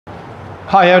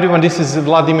Hi everyone, this is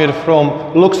Vladimir from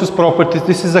Luxus Properties.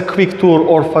 This is a quick tour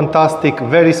of fantastic,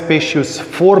 very spacious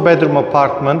 4-bedroom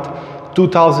apartment,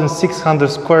 2,600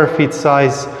 square feet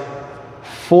size,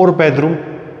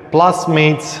 4-bedroom, plus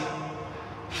maids,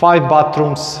 5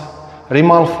 bathrooms,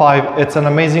 Rimal 5. It's an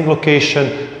amazing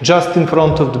location, just in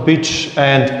front of the beach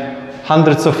and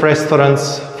hundreds of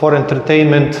restaurants for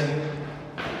entertainment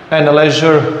and a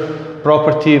leisure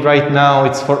property. Right now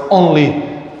it's for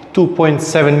only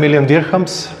 2.7 million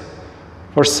dirhams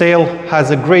for sale.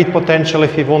 Has a great potential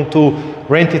if you want to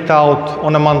rent it out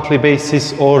on a monthly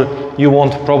basis, or you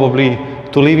want probably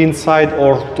to live inside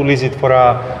or to lease it for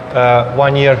a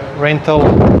 1-year rental.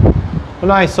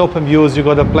 Nice open views, you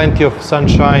got plenty of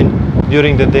sunshine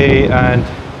during the day, and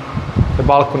the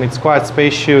balcony is quite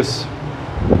spacious.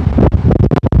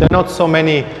 There are not so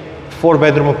many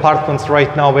 4-bedroom apartments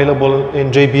right now available in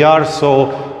JBR,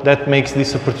 so that makes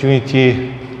this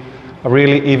opportunity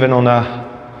really even on a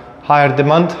higher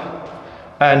demand.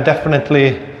 And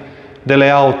definitely the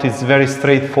layout is very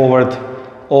straightforward.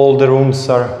 All the rooms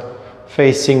are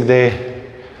facing the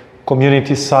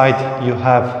community side. You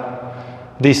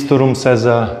have these 2 rooms as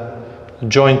a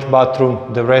joint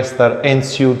bathroom, the rest are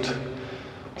ensuite.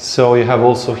 So you have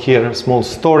also here a small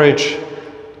storage.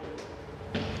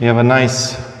 You have a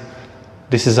nice,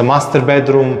 this is a master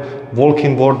bedroom,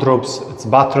 walk-in wardrobes, it's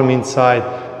bathroom inside,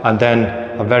 and then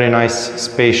a very nice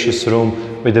spacious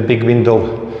room with a big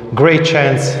window. Great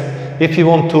chance. If you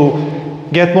want to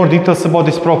get more details about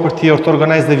this property or to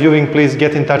organize the viewing, please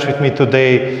get in touch with me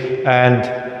today, and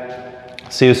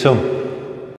see you soon.